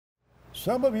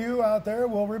Some of you out there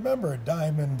will remember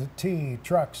Diamond T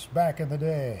trucks back in the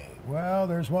day. Well,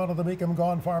 there's one of the Beacom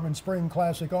Gone Farmin' Spring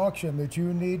Classic auction that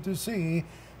you need to see.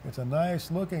 It's a nice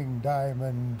looking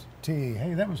Diamond T.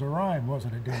 Hey, that was a rhyme,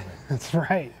 wasn't it, David? That's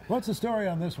right. What's the story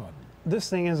on this one? This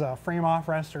thing is a frame-off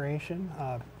restoration,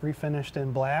 refinished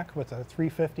in black with a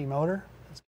 350 motor.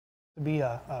 It's to be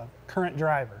a current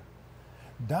driver.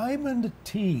 Diamond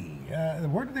T.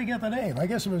 Where did they get the name? I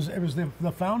guess it was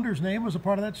the founder's name was a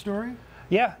part of that story?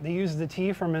 Yeah, they used the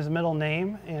T from his middle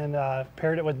name and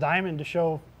paired it with Diamond to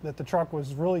show that the truck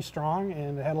was really strong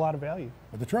and it had a lot of value.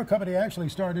 But the truck company actually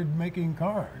started making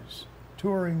cars,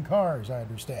 touring cars, I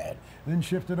understand, then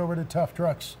shifted over to tough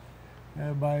trucks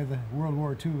by the World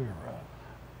War II era.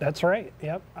 That's right,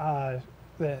 yep.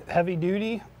 The heavy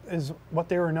duty is what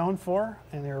they were known for,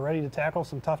 and they were ready to tackle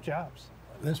some tough jobs.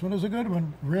 This one is a good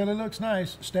one. Really looks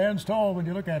nice. Stands tall when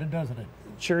you look at it, doesn't it?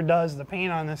 Sure does. The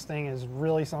paint on this thing is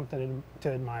really something to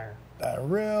admire. A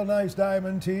real nice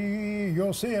Diamond T.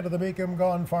 You'll see it at the Beacom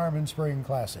Gone Farmin' Spring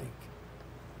Classic.